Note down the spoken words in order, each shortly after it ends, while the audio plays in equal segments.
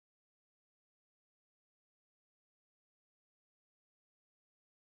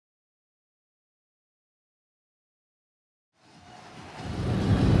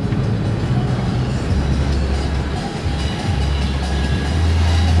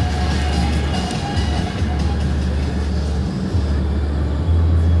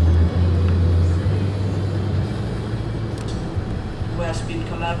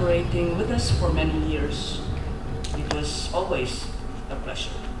collaborating with us for many years. It was always a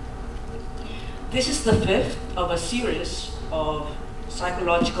pleasure. This is the fifth of a series of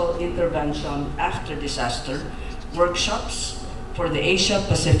psychological intervention after disaster workshops for the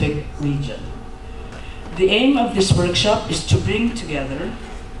Asia-Pacific region. The aim of this workshop is to bring together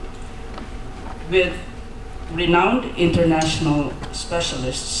with renowned international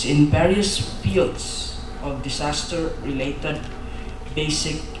specialists in various fields of disaster-related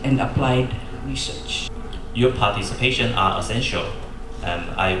basic and applied research. Your participation are essential, and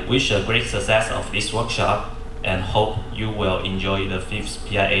I wish a great success of this workshop and hope you will enjoy the 5th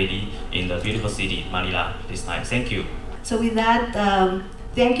PIAD in the beautiful city, Manila, this time. Thank you. So with that,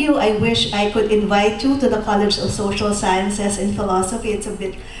 thank you. I wish I could invite you to the College of Social Sciences and Philosophy. It's a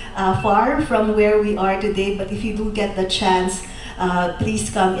bit far from where we are today, but if you do get the chance, please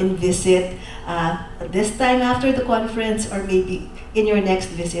come and visit this time after the conference or maybe in your next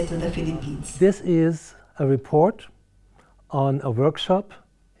visit to the Philippines. This is a report on a workshop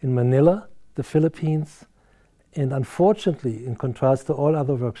in Manila, the Philippines, and unfortunately, in contrast to all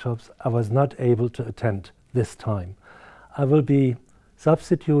other workshops, I was not able to attend this time. I will be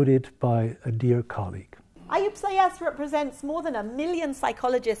substituted by a dear colleague. IUPsyS represents more than 1 million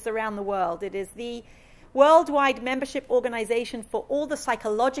psychologists around the world. It is the worldwide membership organization for all the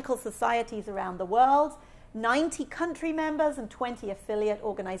psychological societies around the world, 90 country members and 20 affiliate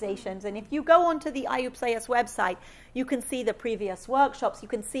organizations. And if you go onto the IUPsyS website, you can see the previous workshops. You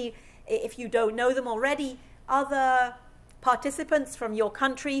can see, if you don't know them already, other participants from your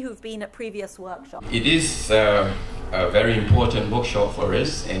country who've been at previous workshops. It is a very important workshop for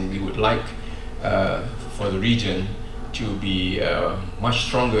us, and we would like for the region to be much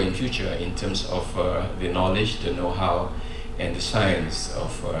stronger in future in terms of the knowledge, the know-how, and the science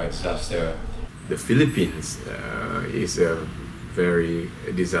of disaster. The Philippines is a very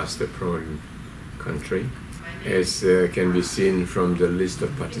disaster-prone country. As can be seen from the list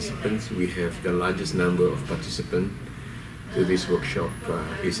of participants, we have the largest number of participants to this workshop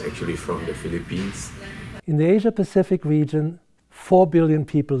is actually from the Philippines. In the Asia-Pacific region, 4 billion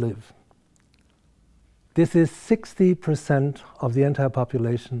people live. This is 60% of the entire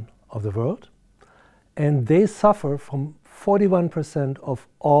population of the world, and they suffer from 41% of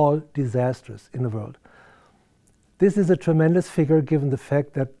all disasters in the world. This is a tremendous figure given the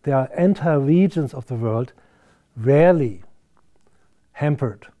fact that there are entire regions of the world rarely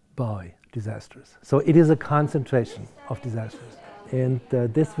hampered by disasters. So it is a concentration of disasters. And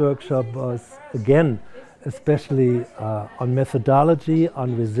this workshop was, again, especially on methodology,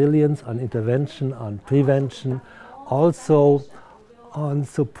 on resilience, on intervention, on prevention, also on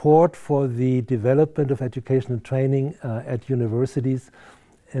support for the development of education and training at universities.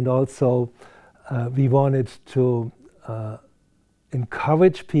 And also we wanted to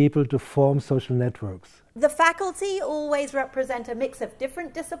encourage people to form social networks. The faculty always represent a mix of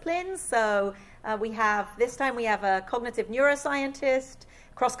different disciplines. So this time we have a cognitive neuroscientist,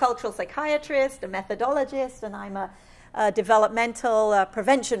 cross-cultural psychiatrist, a methodologist, and I'm a developmental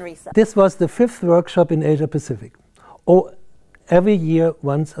prevention researcher. This was the 5th workshop in Asia Pacific. Every year,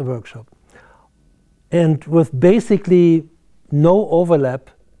 once a workshop. And with basically no overlap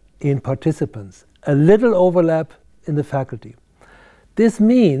in participants, a little overlap in the faculty. This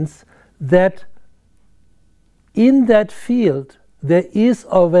means that in that field, there is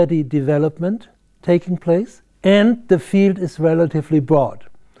already development taking place, and the field is relatively broad.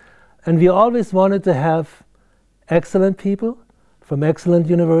 And we always wanted to have excellent people from excellent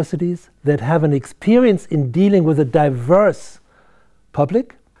universities that have an experience in dealing with a diverse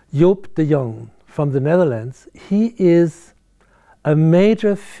public. Joop de Jong from the Netherlands, he is a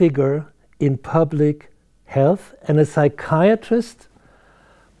major figure in public health and a psychiatrist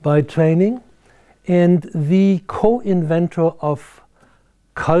by training, and the co-inventor of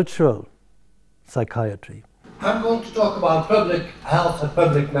cultural psychiatry. I'm going to talk about public health and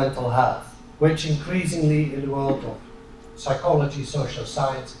public mental health, which increasingly in the world of psychology, social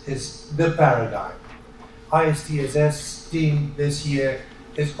science is the paradigm. IUPsyS theme this year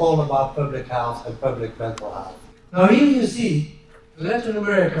is all about public health and public mental health. Now here you see Latin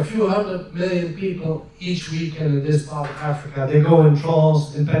America, a few 100 million people each weekend in this part of Africa, they go in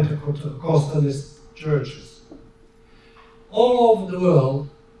trance in Pentecostalist churches. All over the world,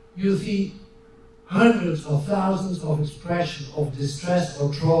 you see hundreds of thousands of expressions of distress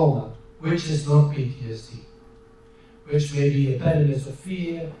or trauma, which is not PTSD, which may be impediments of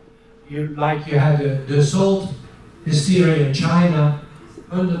fear. Like you had the salt hysteria in China,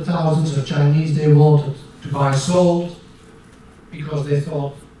 hundreds of thousands of Chinese, they wanted to buy salt because they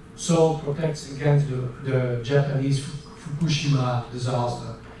thought salt protects against the Japanese Fukushima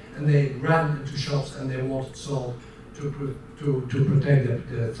disaster. and they ran into shops and they wanted salt to protect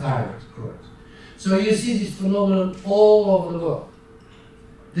the thyroid growth. So you see this phenomenon all over the world.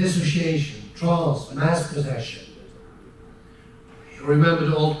 Dissociation, trance, mass possession. You remember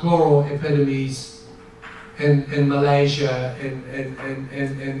the old Koro epidemics in Malaysia, in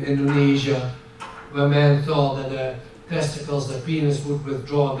Indonesia, where men thought that the testicles, the penis would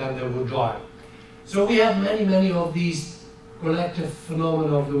withdraw and then they would die. So we have many of these collective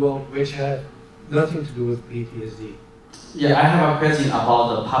phenomena of the world which have nothing to do with PTSD. Yeah, I have a question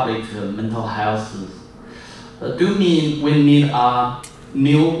about the public mental health. Do you mean we need a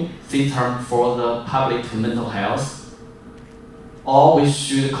new system for the public mental health? Or we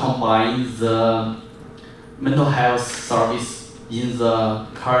should combine the mental health service in the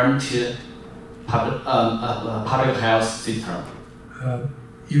current public health system?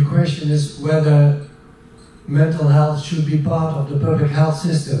 Your question is whether mental health should be part of the public health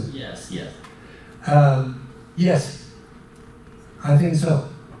system? Yes, yes. Yes, I think so.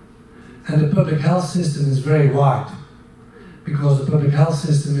 And the public health system is very wide, because the public health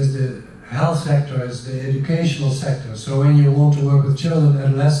system is the health sector, is the educational sector. So when you want to work with children and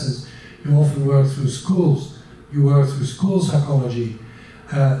adolescents, you often work through schools, you work through school psychology.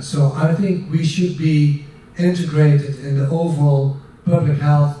 So I think we should be integrated in the overall public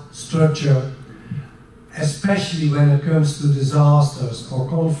health structure, especially when it comes to disasters or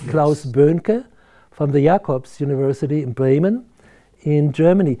conflicts. Klaus Böhnke from the Jacobs University in Bremen in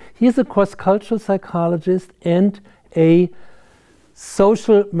Germany. He is a cross-cultural psychologist and a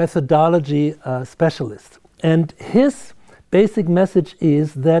social methodology specialist. And his basic message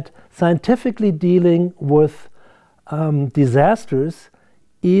is that scientifically dealing with disasters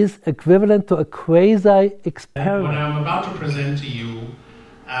is equivalent to a quasi-experiment. What I'm about to present to you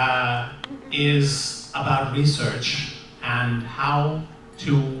is about research and how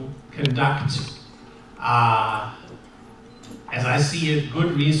to conduct, as I see it,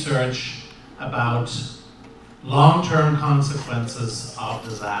 good research about long-term consequences of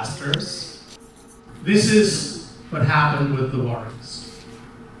disasters. This is what happened with the worries.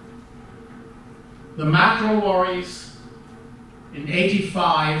 The macro worries in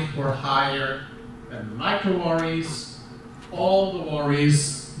 '85 were higher than the micro worries. All the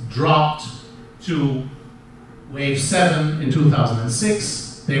worries dropped to wave 7 in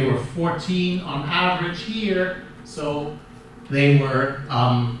 2006. They were 14 on average here, so they were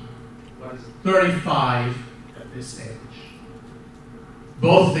 35 at this stage.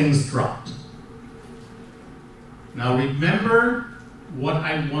 Both things dropped. Now remember what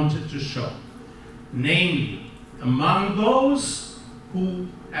I wanted to show. Namely, among those who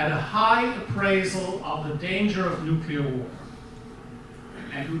had a high appraisal of the danger of nuclear war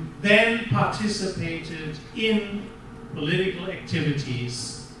and who then participated in political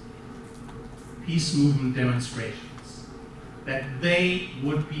activities, peace movement demonstrations, that they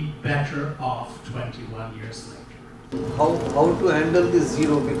would be better off 21 years later. How to handle this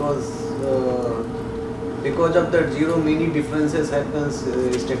zero, because of that zero many differences happens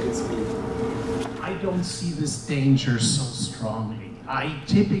statistically. I don't see this danger so strongly. I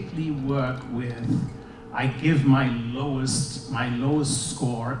typically work with, I give my lowest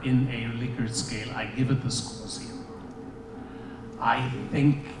score in a Likert scale, I give it the score 0. I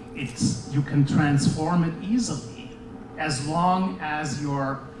think you can transform it easily as long as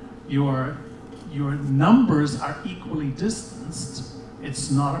your numbers are equally distanced. It's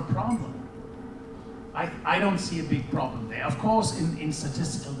not a problem. I don't see a big problem there. Of course, in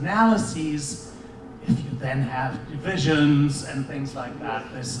statistical analyses, if you then have divisions and things like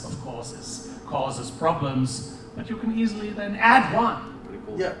that, this of course causes problems, but you can easily then add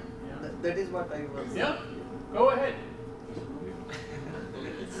 1. Yeah, that is what I was. Yeah, go ahead.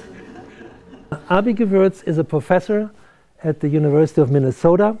 Abi Gewürz is a professor at the University of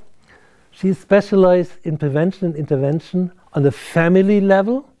Minnesota. She's specialized in prevention and intervention on the family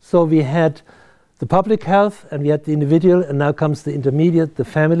level. So we had the public health and we had the individual, and now comes the intermediate, the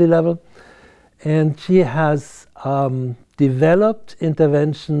family level. And she has developed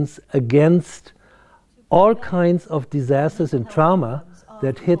interventions against all kinds of disasters and trauma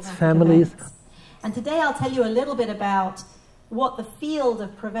that hits families. And today I'll tell you a little bit about what the field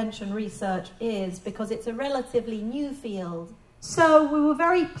of prevention research is, because it's a relatively new field. So we were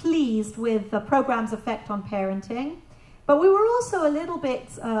very pleased with the program's effect on parenting, but we were also a little bit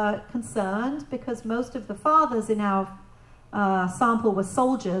concerned because most of the fathers in our sample were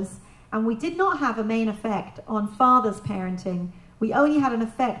soldiers, and we did not have a main effect on fathers' parenting. We only had an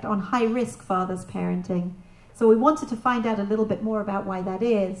effect on high-risk fathers' parenting. So we wanted to find out a little bit more about why that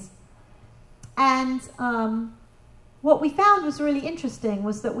is. And what we found was really interesting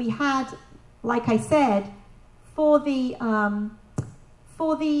was that we had, like I said, for the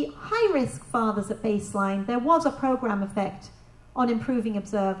high-risk fathers at baseline, there was a program effect on improving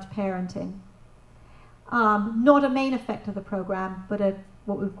observed parenting. Not a main effect of the program, but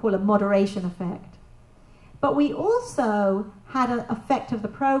what we would call a moderation effect. But we also had an effect of the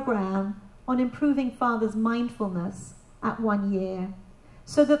program on improving fathers' mindfulness at 1 year.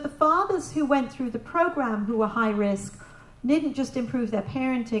 So that the fathers who went through the program who were high risk didn't just improve their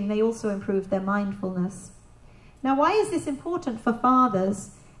parenting, they also improved their mindfulness. Now, why is this important for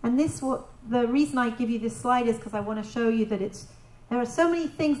fathers? And the reason I give you this slide is because I want to show you that there are so many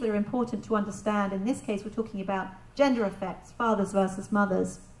things that are important to understand. In this case, we're talking about gender effects, fathers versus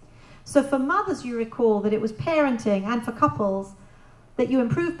mothers. So for mothers, you recall that it was parenting, and for couples, that you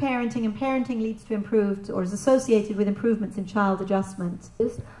improve parenting, and parenting leads to improved or is associated with improvements in child adjustment.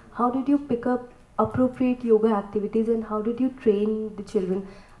 How did you pick up appropriate yoga activities and how did you train the children?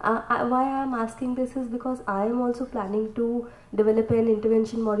 Why I am asking this is because I am also planning to develop an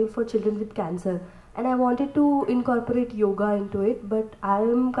intervention module for children with cancer, and I wanted to incorporate yoga into it, but I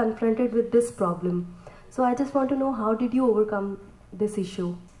am confronted with this problem. So I just want to know, how did you overcome this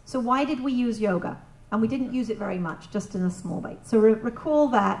issue? So why did we use yoga? And we didn't use it very much, just in a small way. So recall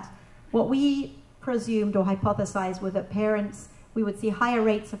that what we presumed or hypothesized were that parents, we would see higher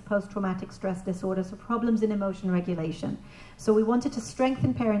rates of post-traumatic stress disorder, so problems in emotion regulation. So we wanted to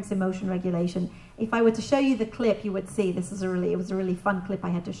strengthen parents' emotion regulation. If I were to show you the clip, you would see, it was a really fun clip I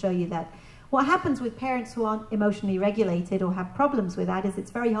had to show you that. What happens with parents who aren't emotionally regulated or have problems with that is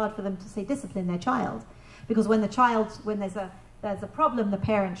it's very hard for them to say discipline their child. Because when there's a problem, the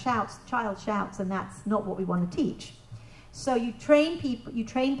parent shouts, the child shouts, and that's not what we want to teach. So you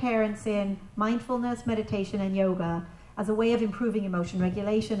train parents in mindfulness, meditation, and yoga as a way of improving emotion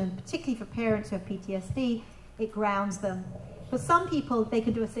regulation, and particularly for parents who have PTSD, it grounds them. For some people, they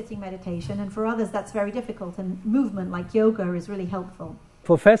can do a sitting meditation, and for others, that's very difficult, and movement like yoga is really helpful.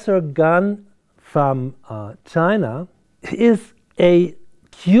 Professor Gan from China is a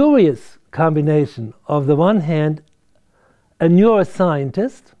curious combination of the one hand a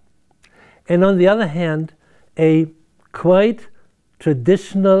neuroscientist, and on the other hand, a quite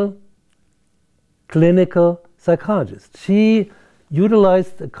traditional clinical psychologist. She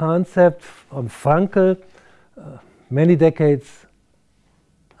utilized the concept from Frankl many decades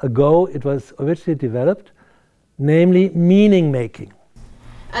ago. It was originally developed, namely meaning making.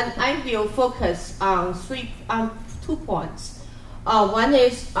 And I will focus on 2 points. One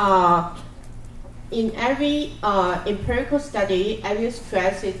is in every empirical study, I will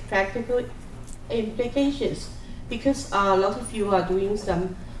stress its practical implications because a lot of you are doing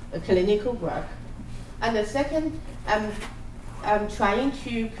some clinical work. And the second, I'm trying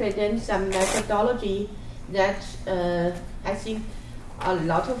to present some methodology that I think a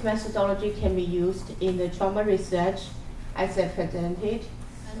lot of methodology can be used in the trauma research as I presented.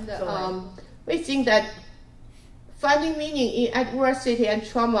 And we think that finding meaning in adversity and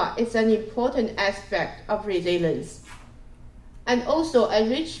trauma is an important aspect of resilience. And also, a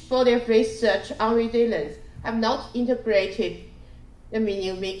rich body of research on resilience have not integrated the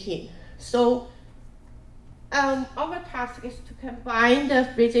meaning making. So our task is to combine the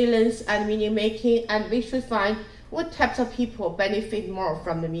resilience and meaning making, and we should find what types of people benefit more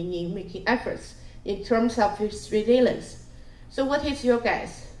from the meaning making efforts in terms of resilience. So what is your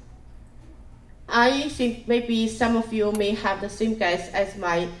guess? I think maybe some of you may have the same guess as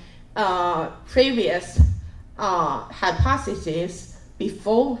my previous hypothesis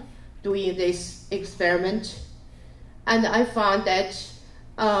before doing this experiment. And I found that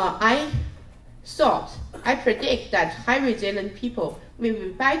I predict that high resilient people will be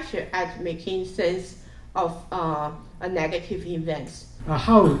better at making sense of negative events.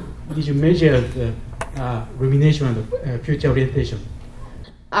 How did you measure the rumination and future orientation?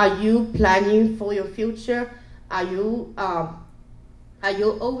 Are you planning for your future? Are you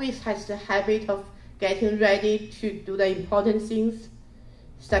always has the habit of getting ready to do the important things?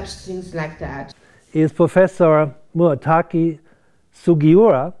 Such things like that. Is Professor Murataki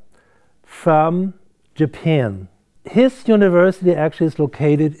Sugiura from Japan. His university actually is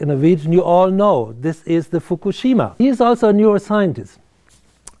located in a region you all know. This is the Fukushima. He is also a neuroscientist.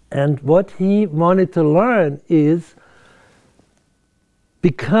 And what he wanted to learn is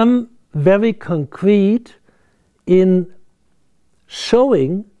become very concrete in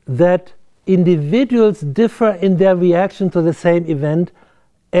showing that individuals differ in their reaction to the same event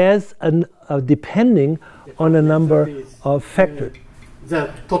as depending on a number of factors.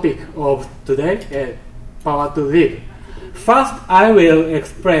 The topic of today, power to live. First, I will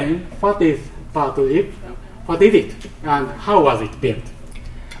explain what is power to live, what is it and how was it built.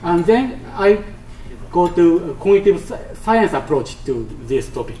 And then I go to a cognitive science approach to this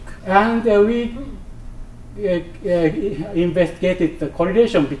topic. And we investigated the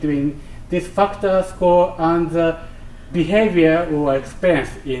correlation between this factor score and the behavior or experience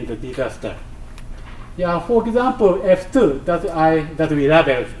in the disaster. Yeah, for example, F2 that we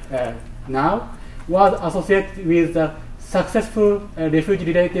labeled now was associated with the successful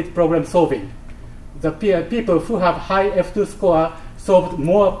refugee-related problem solving. The people who have high F2 score solved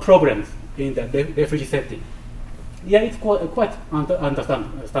more problems in the refugee setting. Yeah, it's quite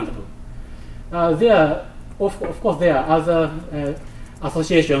understandable. Of course, there are other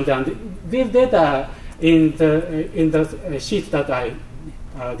associations, and these data in the sheet that I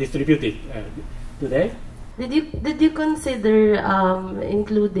distributed today. Did you consider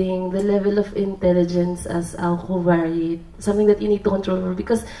including the level of intelligence as a covariate, something that you need to control over,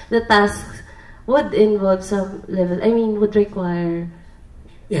 because the tasks would involve some level, would require...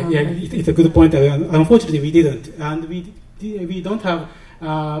 It's a good point. Unfortunately, we didn't, and we don't have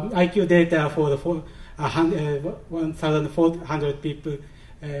IQ data for the 1,400 people,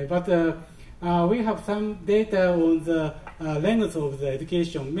 but we have some data on the length of the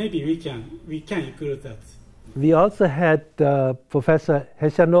education. Maybe we can include that. We also had Professor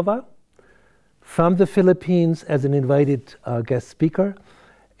Heshanova from the Philippines as an invited guest speaker,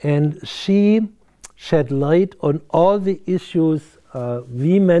 and she shed light on all the issues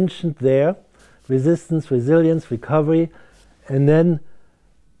we mentioned there: resistance, resilience, recovery, and then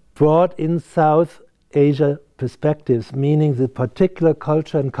brought in South Asia perspectives, meaning the particular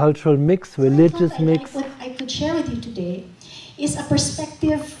culture and cultural mix, religious mix. What I could share with you today is a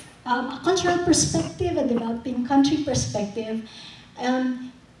perspective, a cultural perspective, a developing country perspective,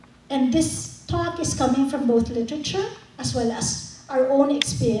 and this talk is coming from both literature as well as our own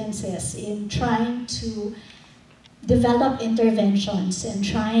experiences in trying to develop interventions and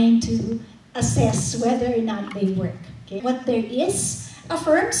trying to assess whether or not they work. Okay? What there is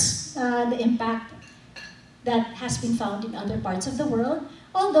affirms the impact that has been found in other parts of the world,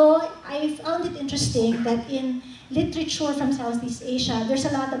 although I found it interesting that in literature from Southeast Asia, there's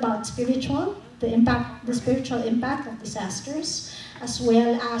a lot about the spiritual impact of disasters, as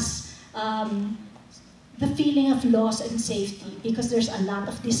well as the feeling of loss and safety, because there's a lot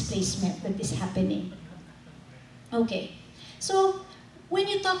of displacement that is happening. Okay, so when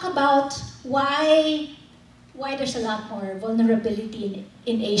you talk about why there's a lot more vulnerability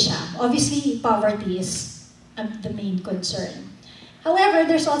in Asia, obviously poverty is the main concern. However,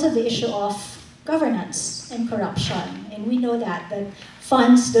 there's also the issue of governance and corruption, and we know that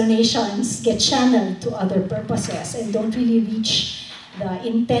funds, donations get channeled to other purposes and don't really reach the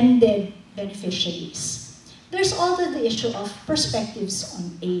intended beneficiaries. There's also the issue of perspectives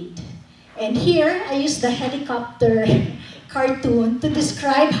on aid. And here, I use the helicopter cartoon to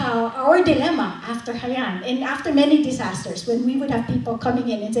describe how our dilemma after Haiyan and after many disasters, when we would have people coming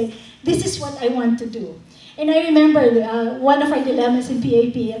in and say, this is what I want to do. And I remember one of our dilemmas in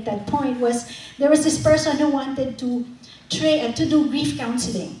PAP at that point was, there was this person who wanted to do grief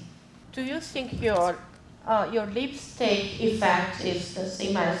counseling. Do you think your lipstick effect is the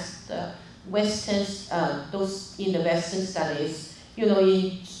same as the Western, those in the Western studies? You know,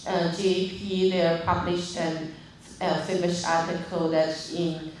 in GAP, they published a famous article that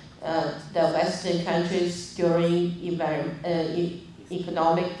in the Western countries during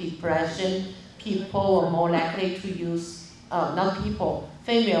economic depression, people are more likely to use,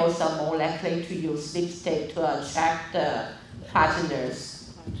 females are more likely to use lipstick to attract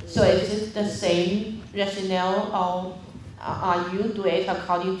partners. So is it the same rationale, or are you do it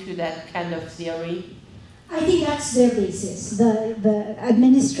according to that kind of theory? I think that's their basis. The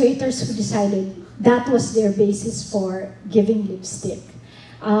administrators who decided that was their basis for giving lipstick.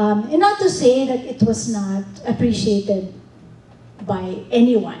 And not to say that it was not appreciated by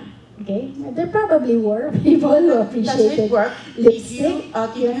anyone. Okay, there probably were people who appreciated Does it work? lipstick.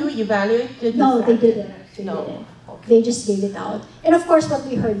 Did you evaluate the No, they didn't. No. Okay. They just gave it out. And of course, what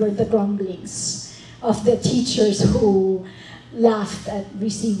we heard were the grumblings of the teachers who laughed at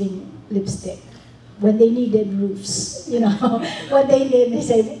receiving lipstick when they needed roofs. You know, what they did, they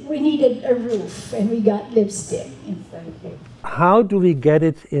said, we needed a roof and we got lipstick. How do we get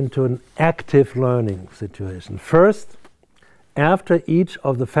it into an active learning situation? First, after each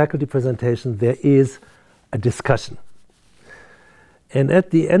of the faculty presentations, there is a discussion. And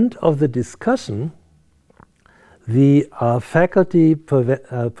at the end of the discussion, the faculty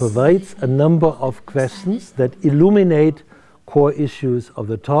provides a number of questions that illuminate core issues of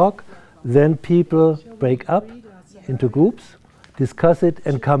the talk. Then people break up into groups, discuss it,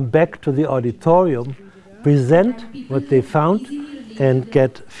 and come back to the auditorium present what they found and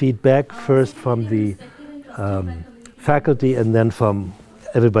get feedback first from the faculty and then from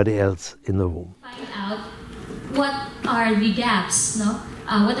everybody else in the room. Find out what are the gaps, no?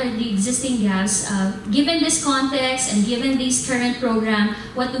 What are the existing gaps? Given this context and given this current program,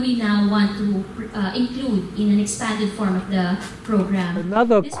 what do we now want to include in an expanded form of the program?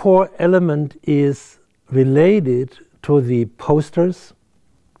 Another core element is related to the posters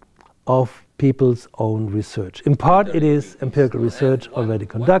of people's own research. In part it is empirical research already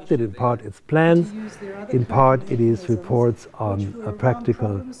conducted, in part it's plans, in part it is reports on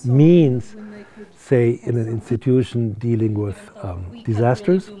practical means, say in an institution dealing with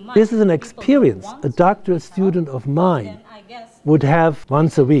disasters. This is an experience a doctoral student of mine would have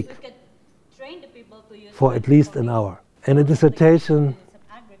once a week for at least an hour. And a dissertation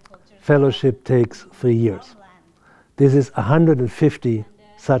fellowship takes 3 years. This is 150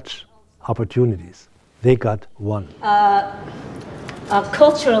 such opportunities. They got one.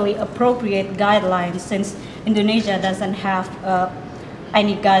 Culturally appropriate guidelines, since Indonesia doesn't have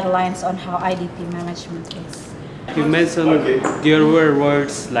any guidelines on how IDP management is. You mentioned there were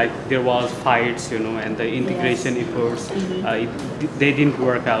words like there was fights, and the integration efforts, they didn't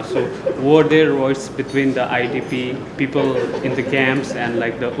work out. So were there words between the IDP people in the camps and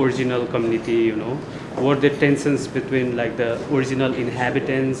like the original community, Were there tensions between like the original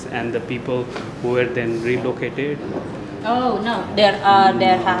inhabitants and the people who were then relocated? Oh no, there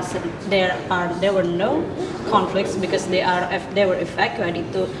were no conflicts because they were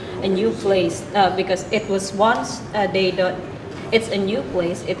evacuated to a new place because it was once it's a new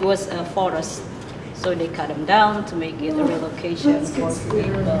place. It was a forest, so they cut them down to make it a relocation for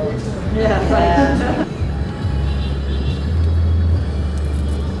people.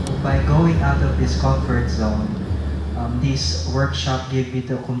 By going out of this comfort zone, this workshop gave me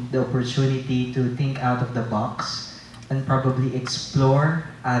the opportunity to think out of the box and probably explore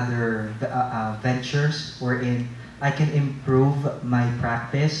other ventures wherein I can improve my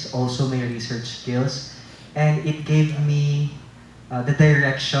practice, also my research skills, and it gave me the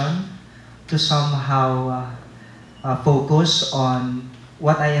direction to somehow focus on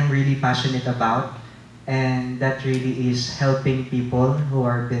what I am really passionate about, and that really is helping people who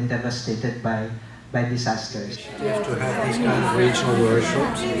are being devastated by disasters. You have to have these kind of regional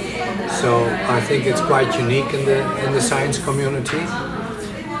workshops, so I think it's quite unique in the science community.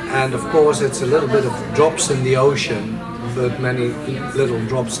 And of course it's a little bit of drops in the ocean, but many little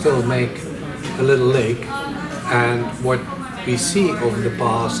drops still make a little lake. And what we see over the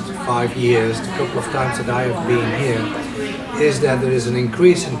past 5 years, the couple of times that I have been here, is that there is an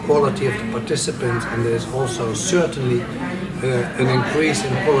increase in quality of the participants, and there is also certainly an increase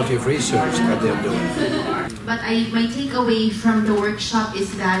in quality of research that they're doing. But my takeaway from the workshop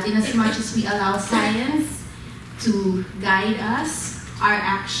is that in as much as we allow science to guide us, our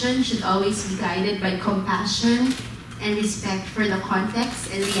action should always be guided by compassion and respect for the context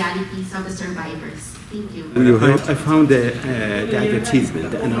and realities of the survivors. Thank you. I found the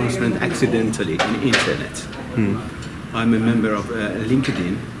advertisement, the announcement accidentally on the internet. I'm a member of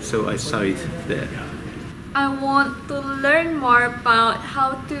LinkedIn, so I saw it there. I want to learn more about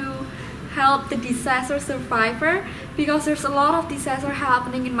how to help the disaster survivor, because there's a lot of disaster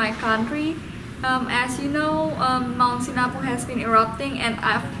happening in my country. As you know, Mount Sinabung has been erupting, and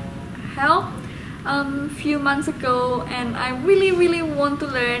I've helped a few months ago, and I really want to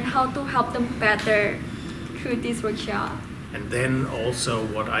learn how to help them better through this workshop. And then also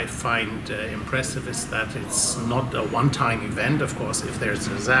what I find impressive is that it's not a one-time event. Of course, if there's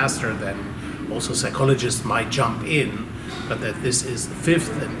a disaster, then also psychologists might jump in, but that this is the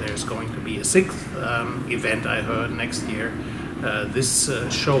 5th and there's going to be a 6th event, I heard, next year. This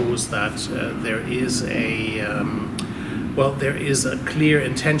shows that there is a clear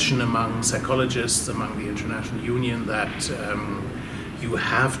intention among psychologists, among the International Union, that you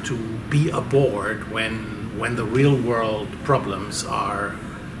have to be aboard when the real world problems are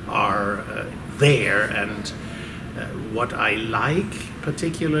there. And what I like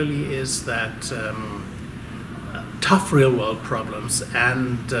particularly is that tough real world problems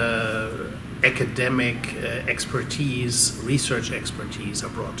and academic expertise, research expertise are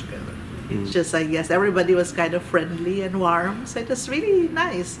brought together. Just, I guess, everybody was kind of friendly and warm, so it was really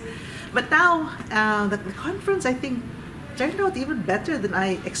nice. But now, the conference, I think, turned out even better than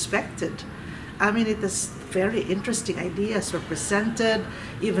I expected. I mean, it is very interesting ideas were presented.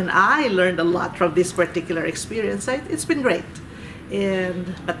 Even I learned a lot from this particular experience. It's been great.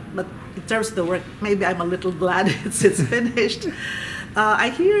 But in terms of the work, maybe I'm a little glad it's finished. I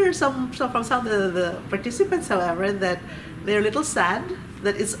hear from some of the participants, however, that they're a little sad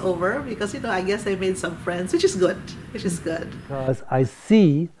that it's over because, I guess I made some friends, which is good, Because I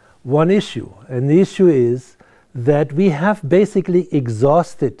see one issue, and the issue is that we have basically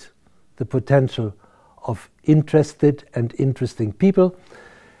exhausted the potential of interested and interesting people.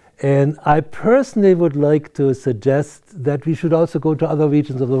 And I personally would like to suggest that we should also go to other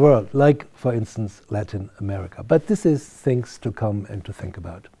regions of the world, like, for instance, Latin America. But this is things to come and to think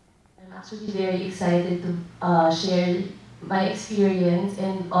about. I'm actually very excited to share my experience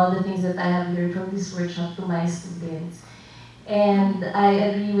and all the things that I have learned from this workshop to my students. And I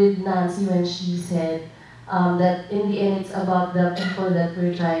agree with Nancy when she said that in the end it's about the people that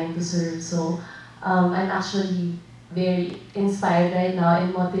we're trying to serve. So I'm actually very inspired right now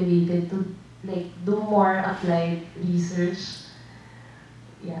and motivated to do more applied research.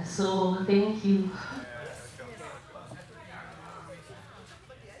 Yeah, so thank you.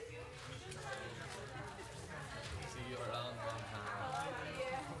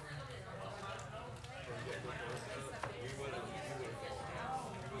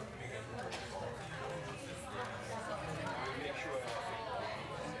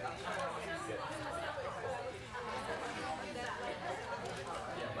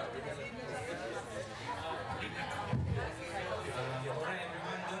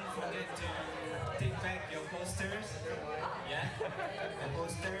 Take back your posters. Yeah, the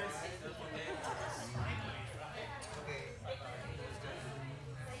posters.